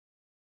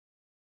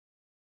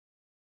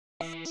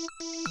Hello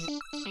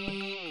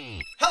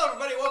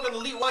everybody, welcome to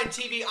Elite Wine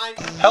TV.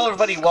 Hello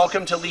everybody,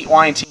 welcome to Elite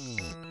Wine TV.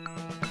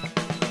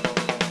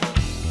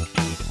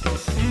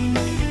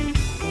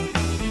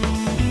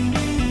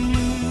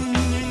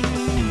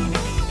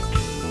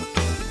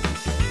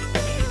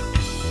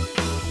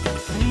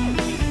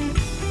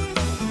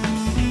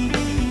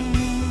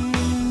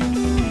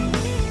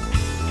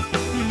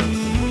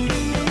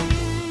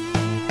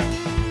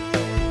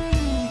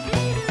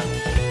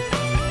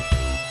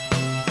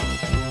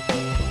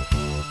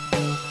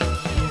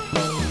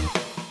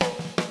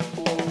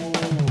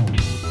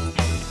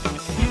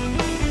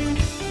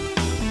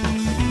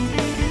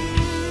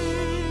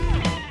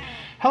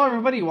 Hello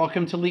everybody,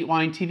 welcome to Elite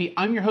Wine TV.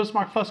 I'm your host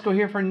Mark Fusco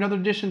here for another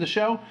edition of the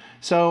show.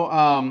 So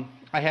I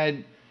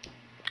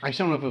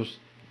don't know if it was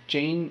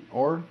Jane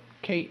or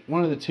Kate,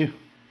 one of the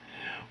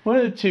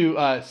two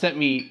sent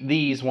me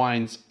these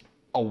wines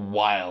a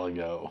while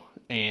ago,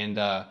 and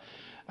I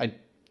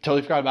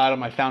totally forgot about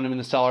them. I found them in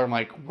the cellar. I'm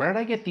like, where did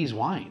I get these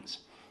wines?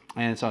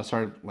 And so I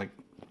started like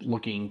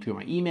looking through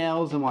my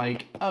emails and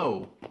like,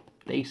 oh,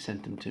 they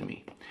sent them to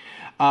me.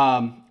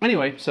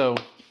 Anyway, so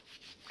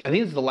I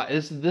think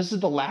this is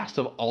the last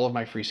of all of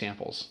my free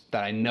samples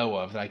that I know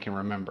of that I can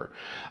remember,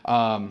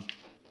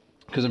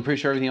 because I'm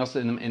pretty sure everything else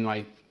in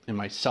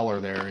my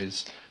cellar there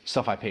is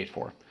stuff I paid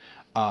for,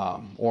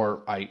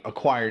 or I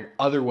acquired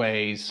other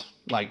ways,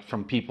 like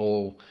from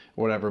people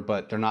or whatever,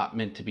 but they're not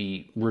meant to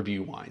be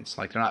review wines.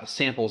 Like they're not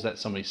samples that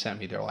somebody sent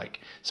me. They're like,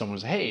 someone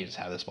was, hey, just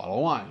have this bottle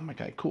of wine. I'm like,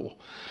 okay, cool.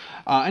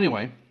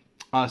 Anyway,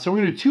 so we're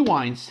gonna do two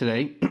wines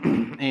today,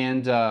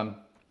 and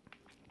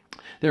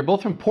they're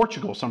both from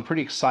Portugal, so I'm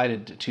pretty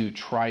excited to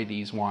try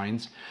these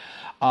wines.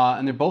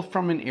 And they're both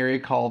from an area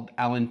called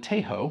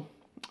Alentejo,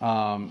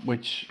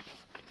 which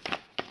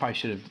probably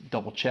should have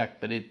double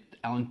checked, but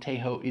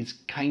Alentejo is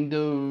kind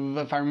of,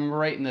 if I remember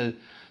right, in the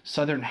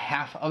southern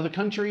half of the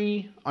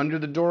country, under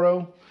the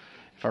Douro,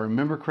 if I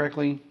remember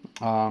correctly.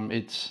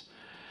 It's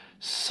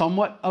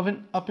somewhat of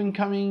an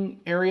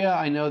up-and-coming area.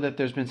 I know that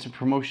there's been some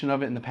promotion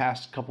of it in the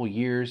past couple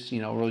years, you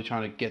know, really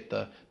trying to get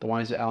the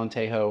wines at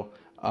Alentejo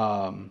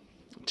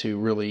to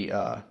really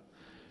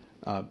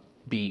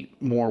be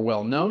more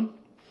well known.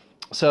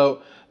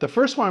 So the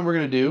first one we're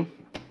going to do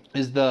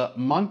is the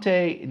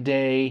Monte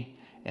de,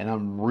 and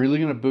I'm really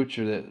going to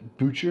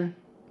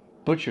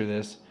butcher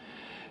this,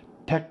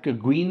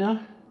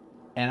 Pecaguina,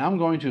 and I'm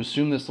going to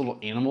assume this little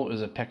animal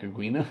is a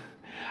Pecaguina,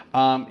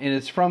 and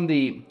it's from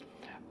the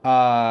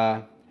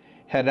Herrada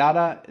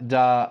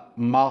da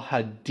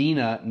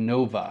Malhadina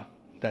Nova.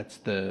 That's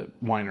the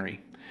winery.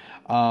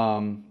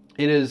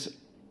 It is.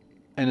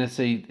 And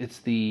it's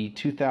the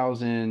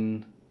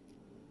 2000,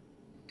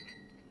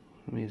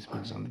 let me just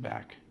put this on the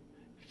back,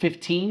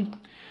 15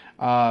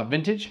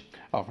 vintage.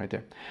 Oh, right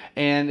there.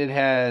 And it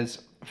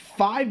has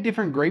 5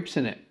 different grapes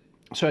in it.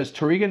 So it has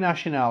Touriga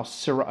Nacional,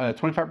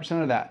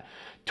 25% of that,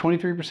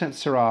 23%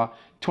 Syrah,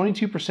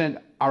 22%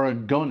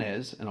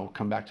 Aragonés, and I'll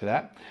come back to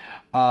that,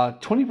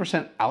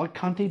 20%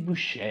 Alicante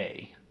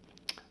Bouschet,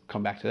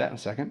 come back to that in a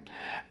second,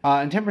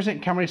 and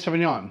 10%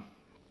 Cabernet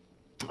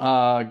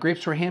Sauvignon.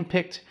 Grapes were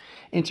handpicked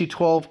into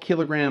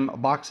 12-kilogram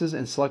boxes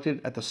and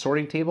selected at the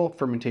sorting table.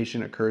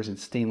 Fermentation occurs in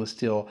stainless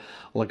steel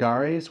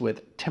lagares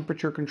with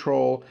temperature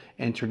control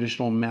and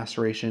traditional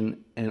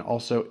maceration, and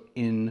also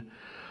in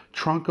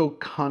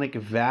troncoconic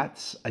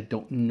vats. I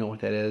don't know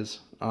what that is.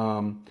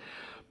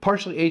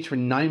 Partially aged for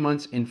 9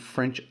 months in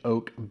French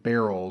oak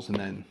barrels, and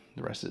then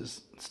the rest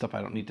is stuff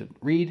I don't need to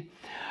read.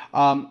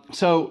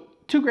 So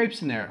 2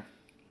 grapes in there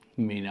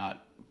you may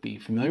not be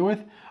familiar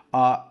with.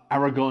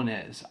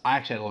 Aragonés. I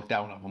actually had to look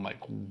that one up. I'm like,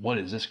 what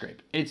is this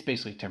grape? It's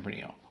basically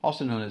Tempranillo,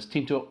 also known as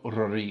Tinto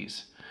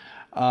Roriz.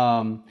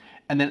 And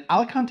then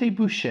Alicante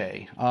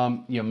Bouschet.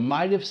 You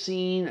might have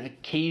seen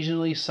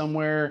occasionally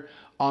somewhere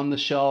on the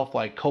shelf,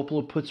 like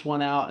Coppola puts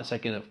one out. It's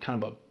like in a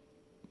kind of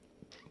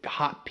a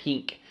hot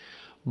pink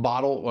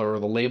bottle, or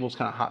the label's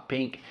kind of hot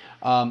pink.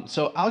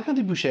 So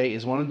Alicante Bouschet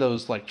is one of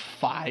those like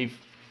 5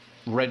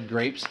 red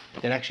grapes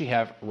that actually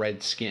have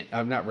red skin.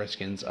 Not red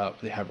skins.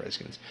 They have red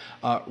skins.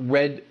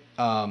 Red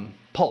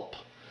pulp.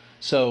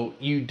 So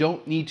you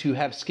don't need to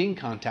have skin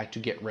contact to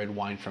get red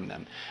wine from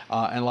them.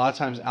 And a lot of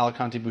times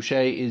Alicante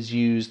Bouschet is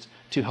used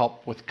to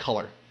help with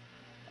color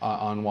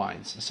on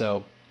wines.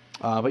 So,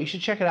 but you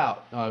should check it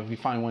out if you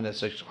find one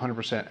that's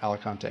 100%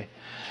 Alicante.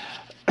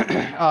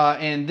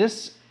 And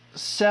this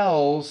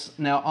sells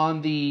now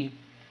on the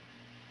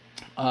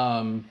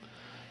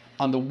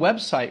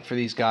website for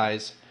these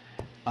guys.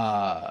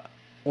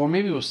 Or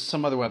maybe it was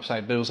some other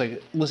website, but it was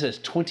like listed as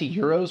 20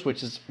 euros,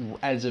 which is,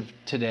 as of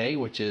today,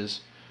 which is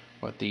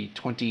what, the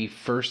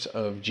 21st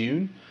of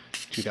June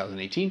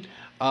 2018,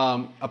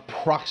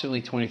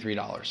 approximately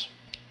 $23.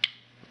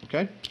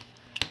 Okay,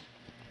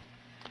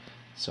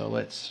 so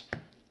let's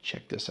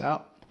check this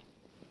out.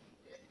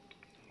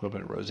 A little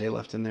bit of rosé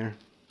left in there.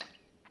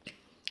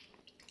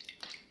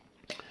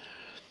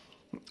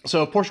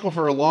 So Portugal,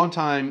 for a long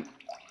time,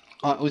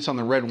 at least on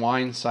the red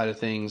wine side of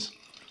things,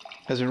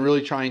 has been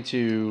really trying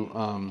to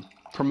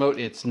promote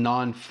its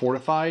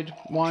non-fortified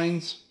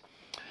wines.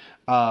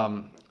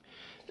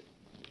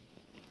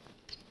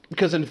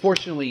 because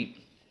unfortunately,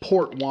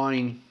 port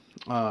wine,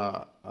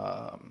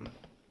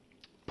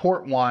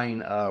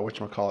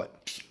 whatchamacallit,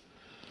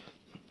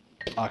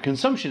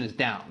 consumption is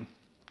down.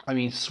 I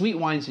mean, sweet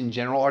wines in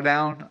general are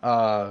down,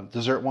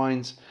 dessert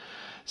wines.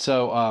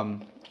 So,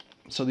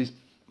 so these,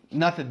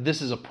 not that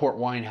this is a port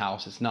wine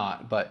house, it's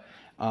not, but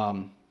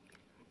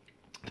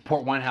the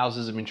port wine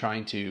houses have been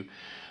trying to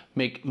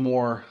make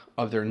more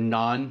of their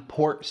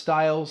non-port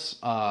styles,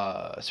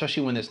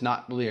 especially when it's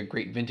not really a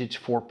great vintage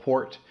for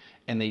port,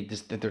 and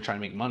they're trying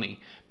to make money.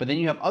 But then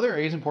you have other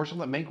areas in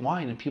Portugal that make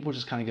wine, and people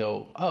just kind of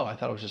go, "Oh, I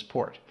thought it was just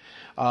port."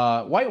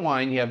 White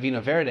wine, you have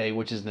Vinho Verde,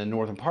 which is in the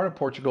northern part of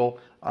Portugal.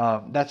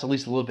 That's at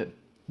least a little bit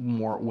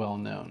more well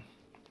known.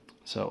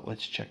 So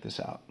let's check this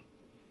out.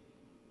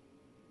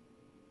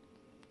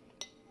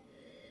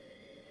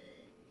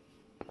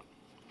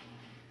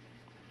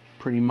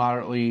 Pretty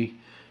moderately,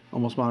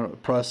 almost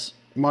moderate plus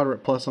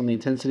on the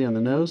intensity on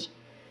the nose.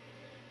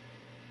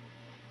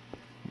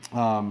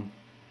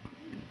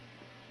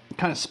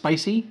 Kind of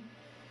spicy.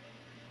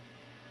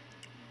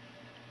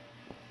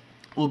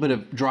 A little bit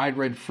of dried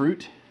red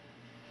fruit.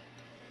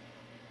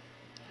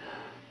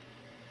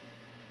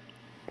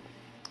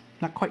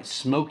 Not quite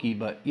smoky,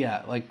 but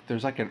yeah, like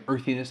there's like an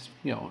earthiness,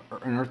 you know,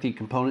 an earthy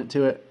component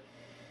to it.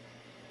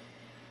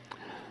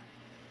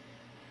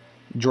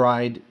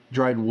 Dried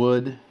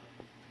wood.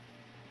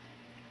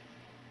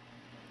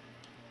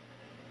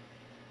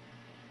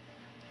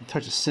 A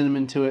touch of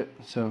cinnamon to it,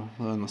 so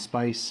on the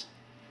spice.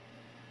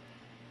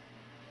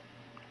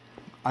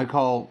 I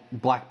call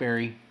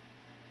blackberry,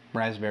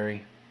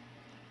 raspberry,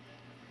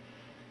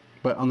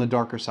 but on the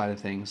darker side of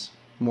things,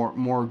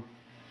 more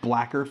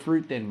blacker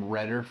fruit than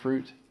redder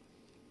fruit.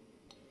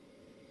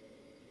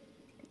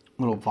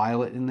 A little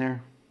violet in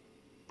there.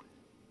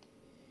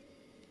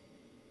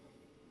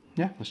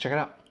 Yeah, let's check it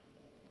out.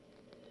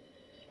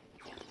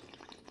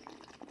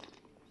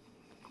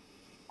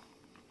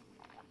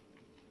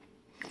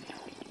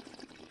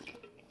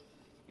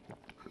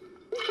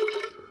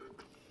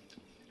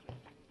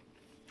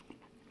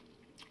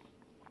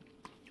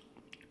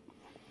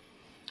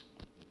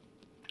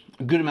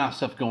 A good amount of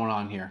stuff going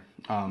on here.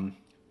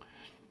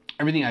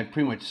 Everything I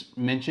pretty much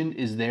mentioned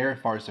is there as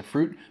far as the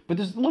fruit, but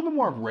there's a little bit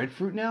more of red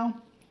fruit now.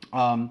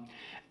 And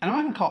I'm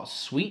not gonna call it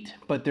sweet,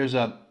 but there's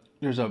a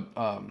it's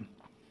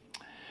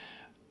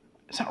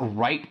not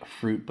ripe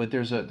fruit, but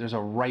there's a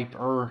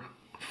riper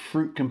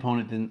fruit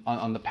component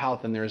on the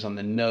palate than there is on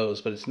the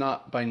nose, but it's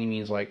not by any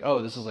means like,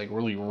 oh, this is like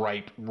really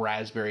ripe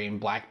raspberry and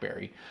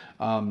blackberry.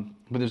 But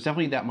there's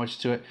definitely that much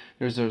to it.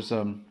 There's just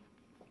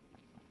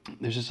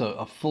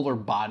a fuller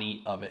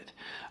body of it.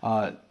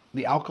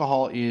 The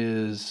alcohol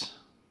is,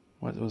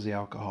 what was the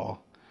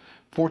alcohol?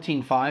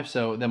 14.5,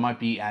 so that might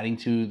be adding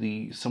to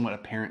the somewhat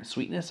apparent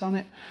sweetness on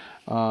it.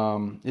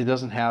 It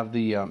doesn't have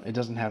the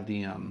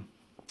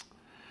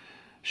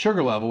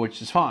sugar level,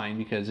 which is fine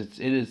because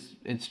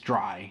it's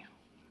dry,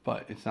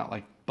 but it's not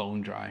like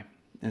bone dry.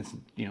 And it's,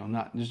 you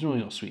know, there's really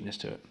no sweetness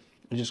to it.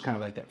 It's just kind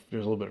of like that.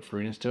 There's a little bit of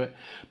fruitiness to it,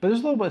 but there's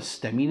a little bit of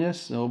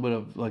stemminess, a little bit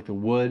of like the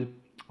wood.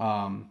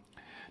 The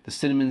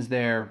cinnamon's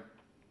there.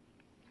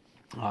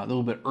 A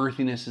little bit of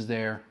earthiness is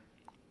there.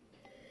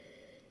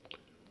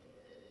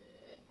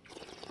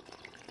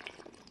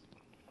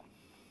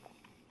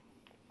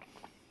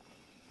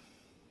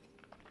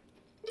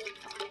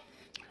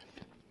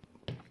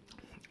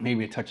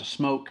 Maybe a touch of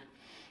smoke.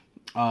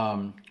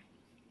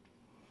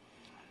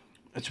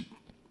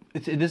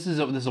 This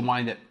is a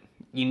wine that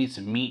you need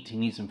some meat, you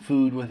need some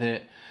food with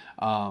it.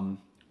 I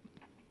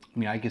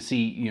mean, I can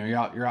see, you know,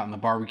 you're out in the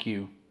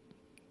barbecue,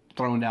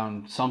 throwing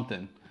down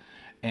something,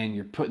 and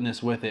you're putting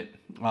this with it.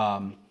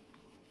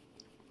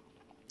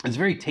 It's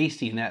very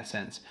tasty in that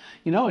sense.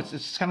 You know,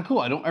 it's kind of cool.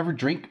 I don't ever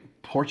drink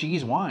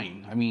Portuguese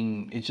wine. I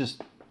mean, it's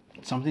just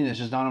something that's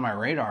just not on my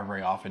radar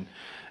very often.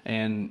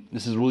 And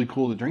this is really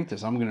cool to drink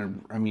this. I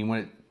mean,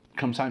 when it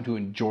comes time to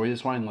enjoy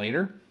this wine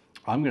later,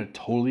 I'm gonna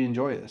totally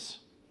enjoy this.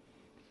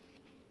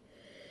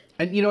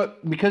 And you know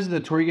what? Because of the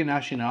Touriga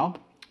Nacional,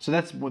 so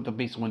that's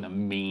basically one of the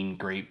main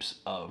grapes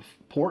of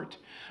port.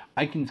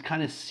 I can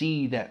kind of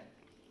see that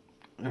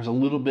there's a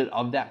little bit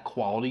of that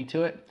quality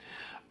to it,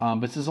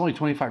 but since it's only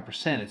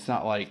 25%, it's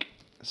not like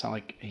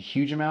a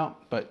huge amount.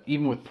 But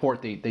even with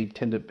port, they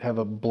tend to have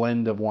a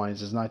blend of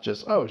wines. It's not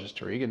just, oh, it's just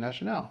Touriga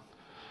Nacional.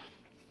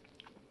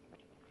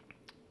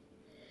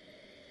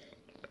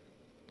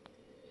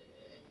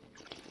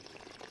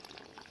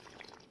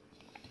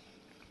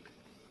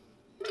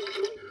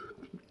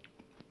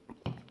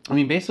 I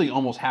mean, basically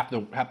almost half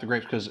the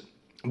grapes, because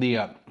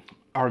the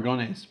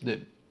Aragones, the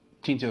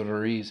Tinto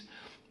Roriz,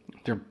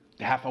 they're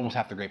almost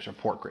half the grapes are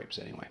port grapes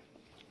anyway.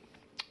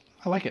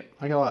 I like it.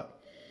 I like it a lot.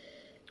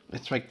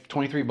 It's like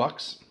 23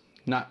 bucks.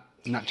 Not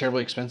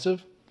terribly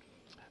expensive.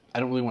 I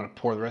don't really want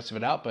to pour the rest of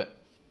it out, but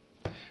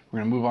we're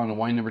gonna move on to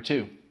wine number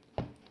 2.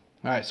 All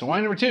right, so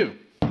wine number 2.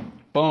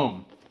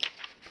 Boom.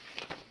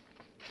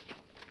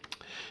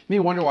 You may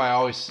wonder why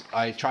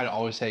I try to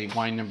always say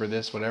wine number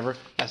this, whatever.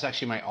 That's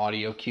actually my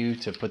audio cue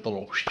to put the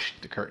little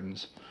the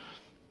curtains.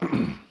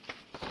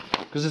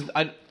 Because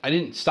I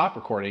didn't stop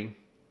recording.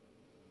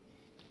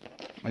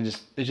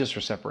 It's just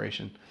for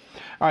separation.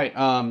 All right.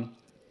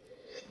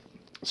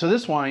 So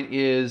this wine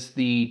is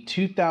the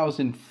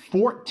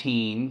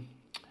 2014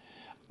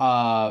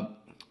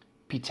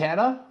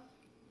 Pitera.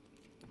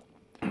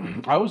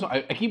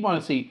 I keep wanting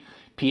to say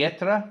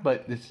Pietra,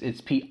 but it's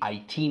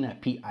P-I-T,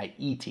 not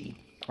P-I-E-T.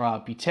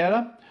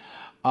 Pitera.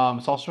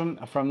 It's also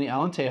from the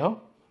Alentejo.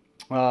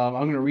 I'm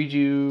going to read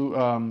you.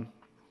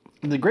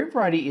 The grape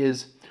variety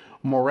is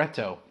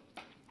Moreto.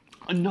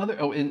 And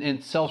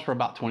it sells for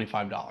about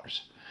 $25.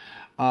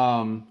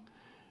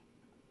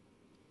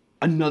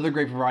 Another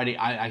grape variety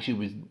I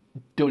actually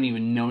don't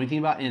even know anything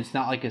about, and it's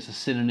not like it's a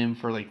synonym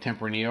for like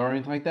Tempranillo or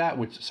anything like that,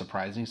 which is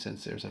surprising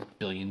since there's a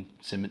billion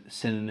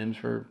synonyms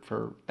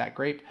for that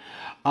grape.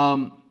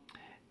 The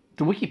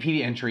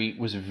Wikipedia entry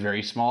was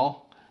very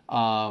small,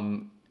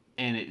 and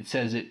it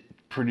says it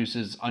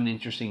produces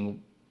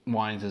uninteresting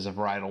wines as a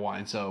varietal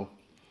wine. So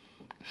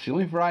it's the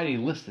only variety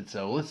listed.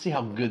 So let's see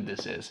how good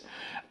this is.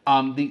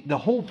 The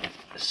whole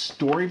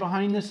story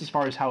behind this, as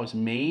far as how it's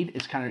made,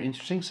 is kind of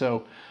interesting.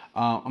 So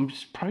I'm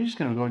probably just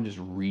going to go and just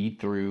read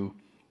through,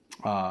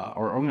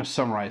 or I'm going to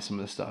summarize some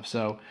of this stuff.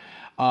 So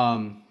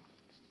the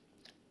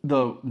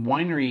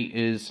winery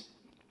is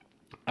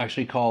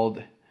actually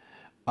called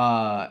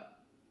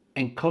Encostas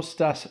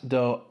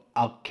do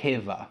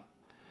Alqueva.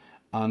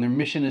 Their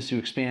mission is to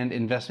expand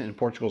investment in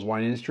Portugal's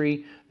wine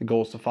industry. The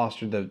goal is to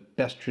foster the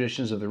best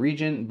traditions of the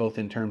region, both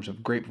in terms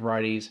of grape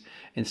varieties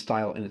and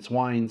style in its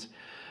wines.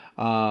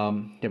 They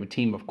have a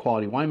team of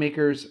quality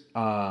winemakers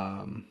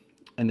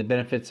and the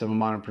benefits of a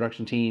modern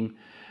production team.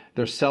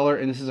 Their cellar,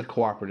 and this is a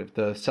cooperative,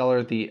 the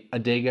cellar, the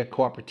Adega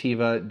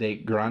Cooperativa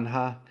de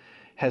Granja,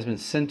 has been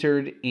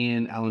centered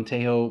in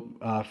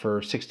Alentejo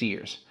for 60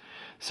 years.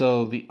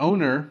 So the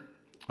owner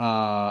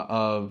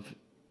of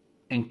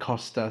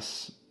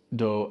Encostas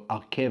do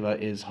Alqueva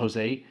is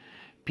Jose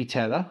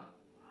Pitera,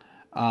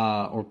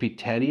 or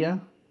Piteria,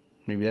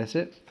 maybe that's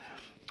it.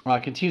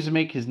 Continues to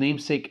make his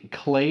namesake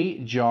clay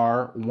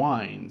jar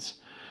wines.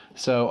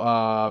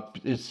 So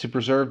it's to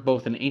preserve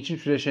both an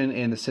ancient tradition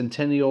and the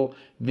centennial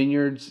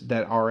vineyards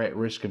that are at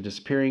risk of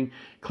disappearing.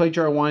 Clay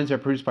jar wines are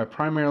produced by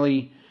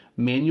primarily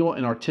manual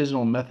and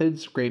artisanal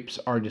methods. Grapes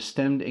are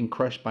destemmed and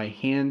crushed by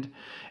hand,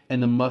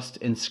 and the must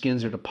and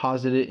skins are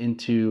deposited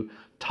into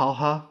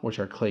talha, which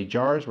are clay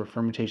jars where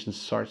fermentation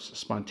starts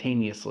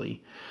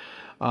spontaneously.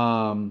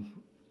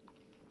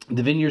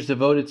 The vineyards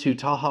devoted to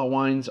talha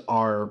wines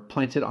are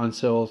planted on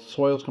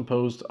soils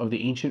composed of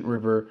the ancient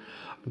river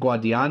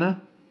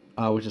Guadiana,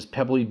 which is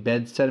pebbly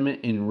bed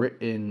sediment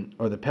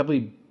the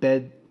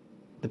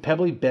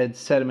pebbly bed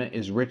sediment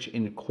is rich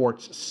in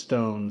quartz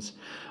stones,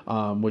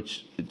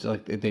 which it's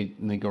like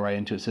they go right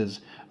into it. It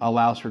says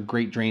allows for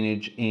great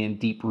drainage and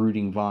deep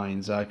rooting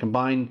vines.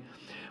 Combined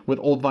with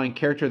old vine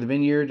character of the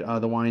vineyard,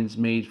 the wines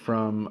made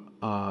from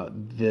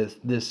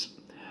this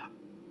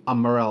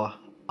Amarella.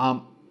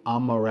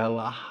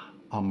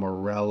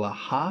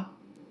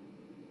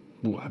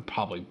 Ooh, I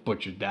probably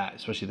butchered that,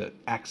 especially the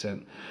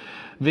accent.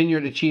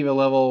 Vineyard achieve a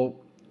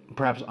level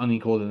perhaps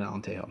unequaled in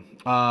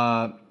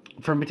Alentejo.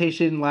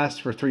 Fermentation lasts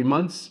for 3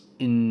 months,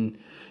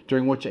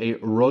 during which a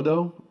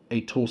rodo,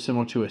 a tool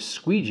similar to a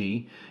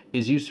squeegee,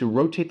 is used to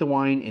rotate the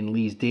wine in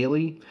lees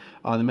daily.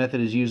 The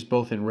method is used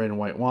both in red and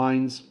white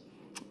wines.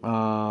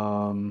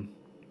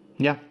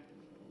 Yeah.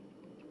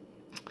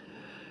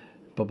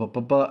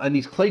 And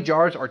these clay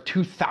jars are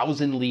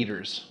 2,000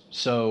 liters.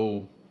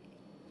 So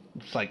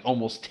it's like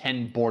almost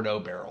 10 Bordeaux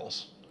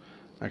barrels.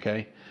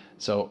 Okay.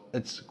 So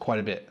it's quite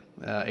a bit.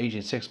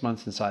 Aging 6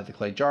 months inside the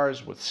clay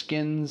jars with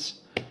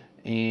skins.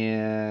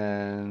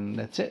 And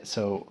that's it.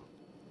 So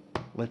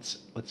let's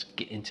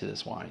get into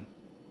this wine.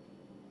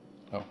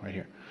 Oh, right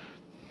here.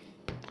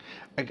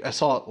 I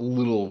saw a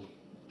little.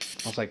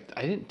 I was like,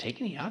 I didn't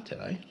take any out, did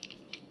I?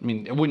 I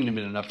mean, it wouldn't have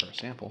been enough for a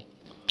sample.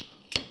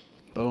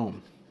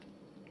 Boom.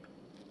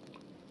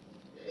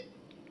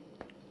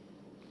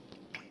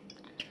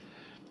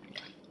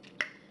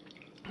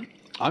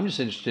 I'm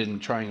just interested in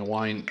trying a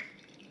wine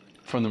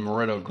from the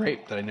Moreto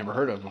grape that I never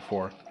heard of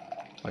before.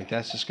 Like,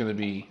 that's just going to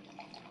be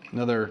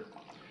another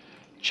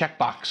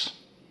checkbox.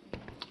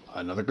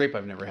 Another grape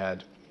I've never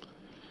had.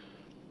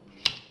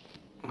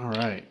 All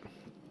right.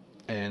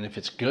 And if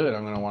it's good,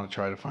 I'm going to want to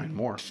try to find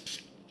more.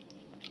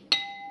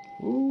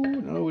 Ooh,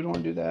 no, we don't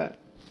want to do that.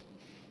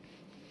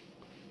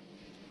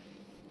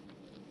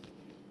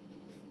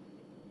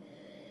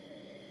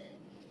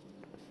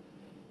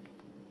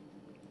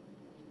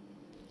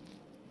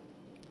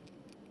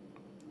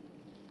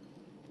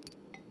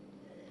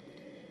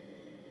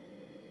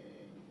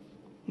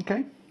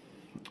 Okay.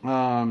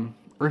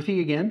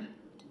 Earthy again.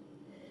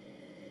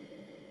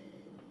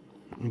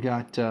 We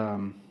got,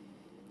 come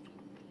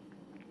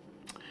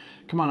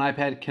on,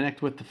 iPad,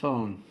 connect with the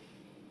phone.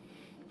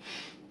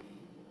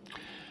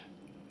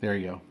 There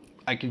you go.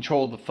 I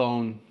control the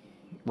phone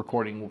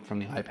recording from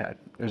the iPad.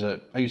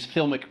 I use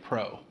Filmic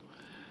Pro.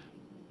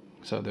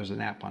 So there's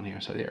an app on here,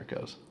 so there it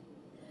goes.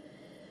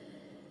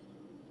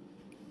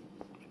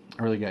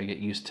 I really gotta get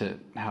used to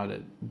how to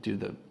do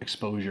the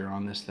exposure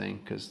on this thing,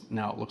 because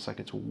now it looks like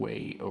it's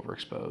way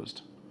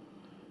overexposed.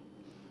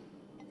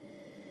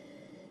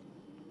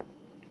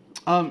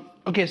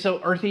 Okay, so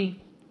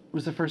earthy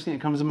was the first thing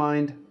that comes to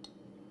mind.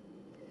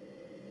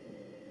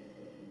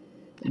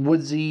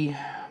 Woodsy,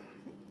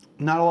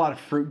 not a lot of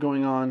fruit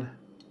going on.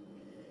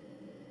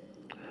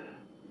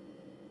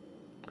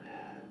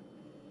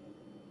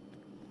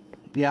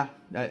 Yeah,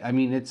 I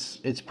mean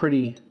it's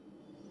pretty.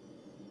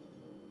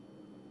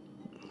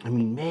 I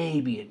mean,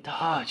 maybe a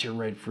touch of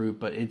red fruit,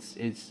 but it's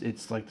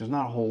like there's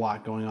not a whole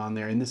lot going on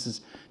there. And this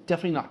is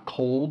definitely not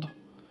cold.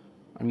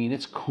 I mean,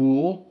 it's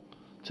cool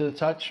to the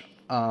touch.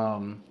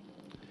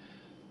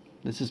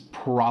 This is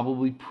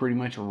probably pretty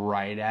much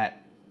right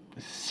at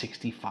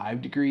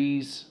 65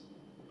 degrees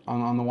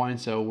on the wine,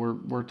 so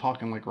we're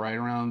talking like right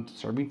around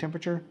serving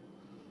temperature.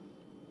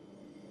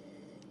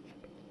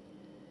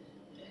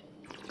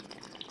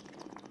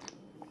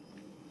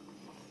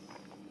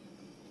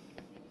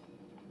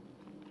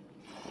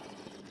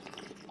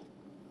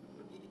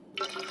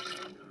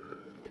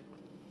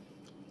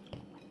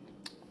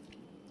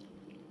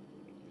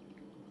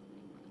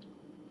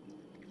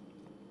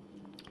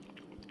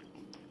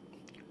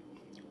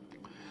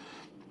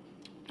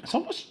 It's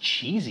almost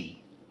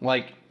cheesy.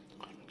 Like,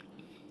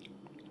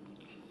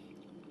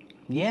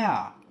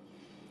 yeah.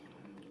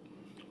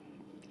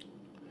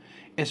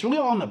 It's really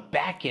all on the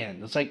back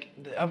end. It's like,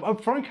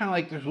 up front, kind of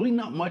like, there's really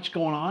not much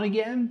going on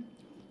again.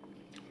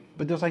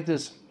 But there's like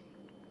this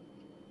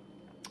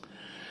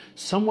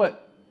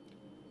somewhat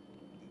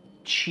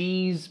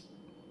cheese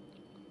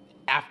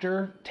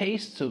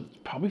aftertaste. So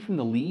probably from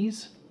the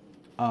lees.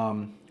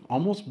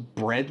 Almost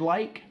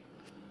bread-like.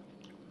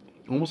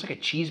 Almost like a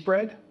cheese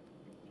bread.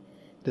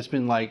 That's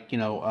been like,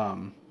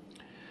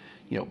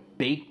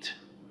 baked.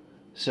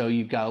 So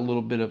you've got a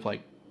little bit of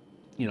like,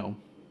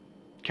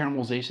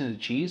 caramelization of the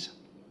cheese.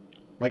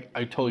 Like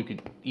I totally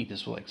could eat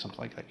this with like something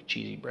like a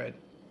cheesy bread.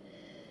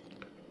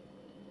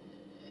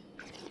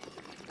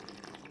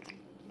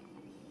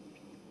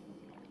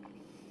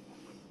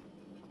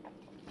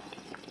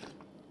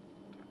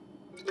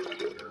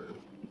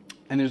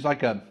 And there's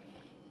like a,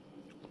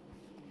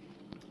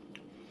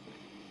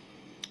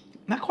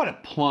 not quite a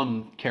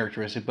plum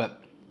characteristic, but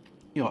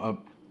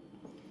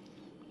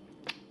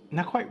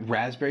not quite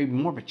raspberry,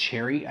 more of a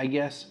cherry, I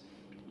guess.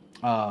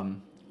 A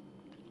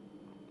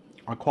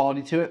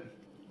quality to it,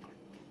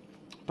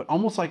 but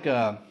almost like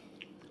a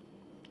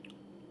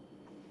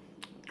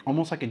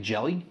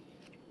jelly,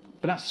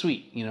 but not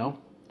sweet, And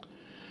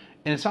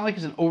it's not like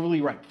it's an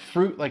overly ripe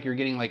fruit, like you're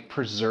getting like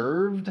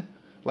preserved,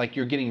 like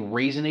you're getting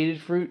raisinated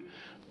fruit,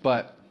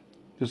 but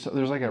there's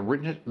like a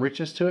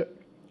richness to it.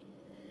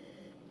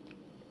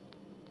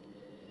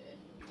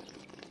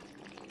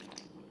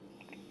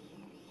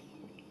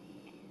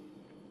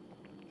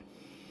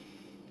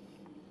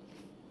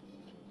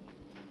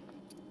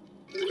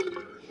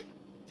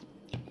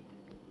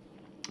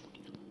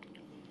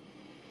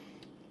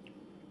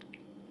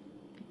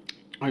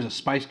 There's a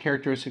spice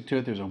characteristic to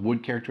it. There's a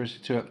wood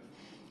characteristic to it.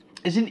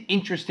 It's an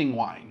interesting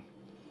wine.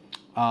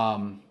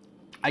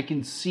 I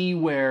can see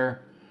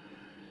where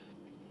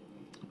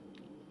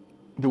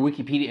the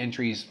Wikipedia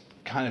entry is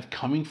kind of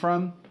coming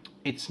from.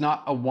 It's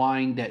not a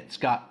wine that's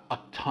got a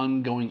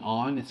ton going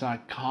on. It's not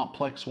a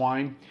complex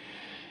wine.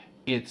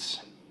 It's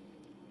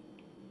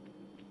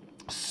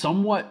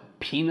somewhat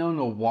Pinot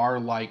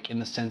Noir-like in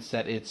the sense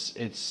that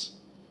it's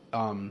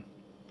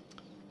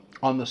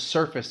on the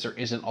surface there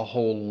isn't a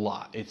whole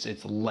lot. It's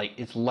light.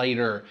 It's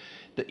lighter.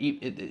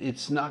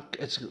 It's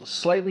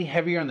slightly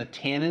heavier on the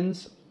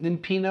tannins than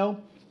Pinot,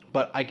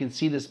 but I can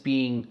see this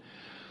being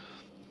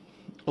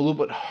a little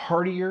bit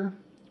heartier,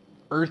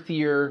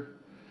 earthier,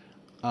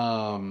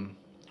 Pinot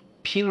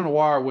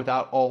Noir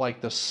without all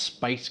like the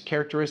spice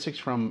characteristics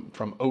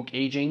from oak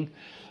aging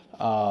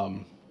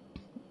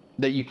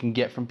that you can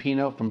get from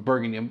Pinot, from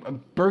Burgundy.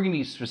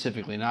 Burgundy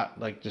specifically, not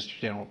like just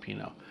general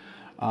Pinot.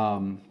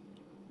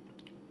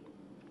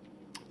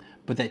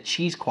 But that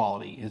cheese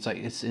quality, it's like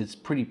it's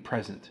pretty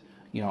present,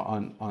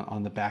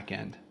 on the back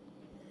end.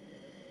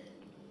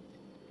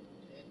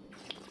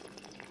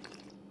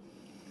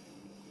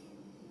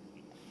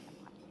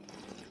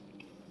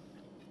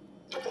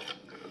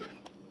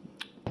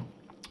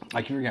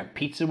 Like if you're gonna have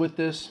pizza with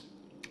this,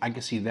 I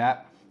can see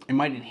that. It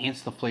might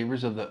enhance the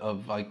flavors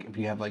of like if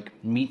you have like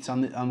meats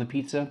on the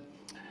pizza.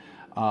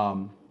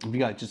 If you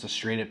got just a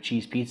straight up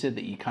cheese pizza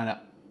that you kind of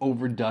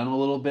overdone a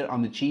little bit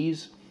on the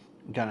cheese,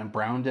 kind of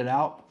browned it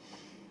out.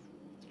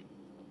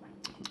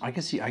 I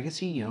can see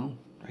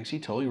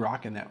totally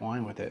rocking that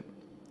wine with it.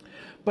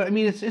 But I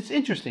mean, it's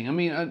interesting. I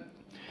mean,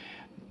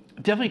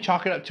 definitely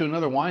chalk it up to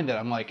another wine that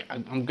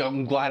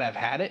I'm glad I've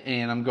had it,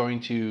 and I'm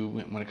going to,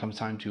 when it comes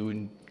time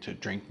to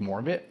drink more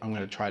of it, I'm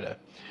going to try to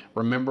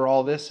remember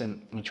all this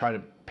and try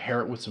to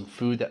pair it with some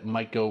food that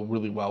might go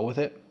really well with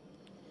it.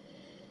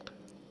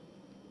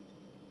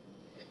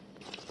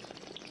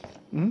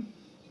 Mm-hmm.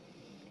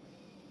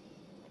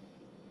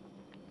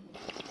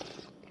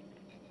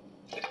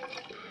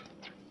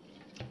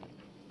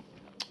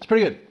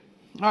 Pretty good.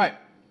 All right.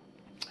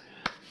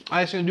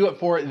 That's going to do it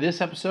for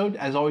this episode.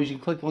 As always, you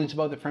can click the links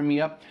above that frame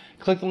me up.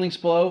 Click the links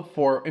below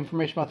for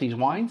information about these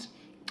wines.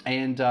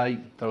 And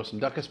throw some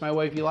ducats my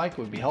way if you like. It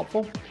would be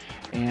helpful.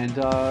 And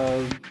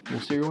we'll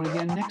see everyone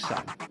again next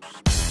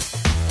time.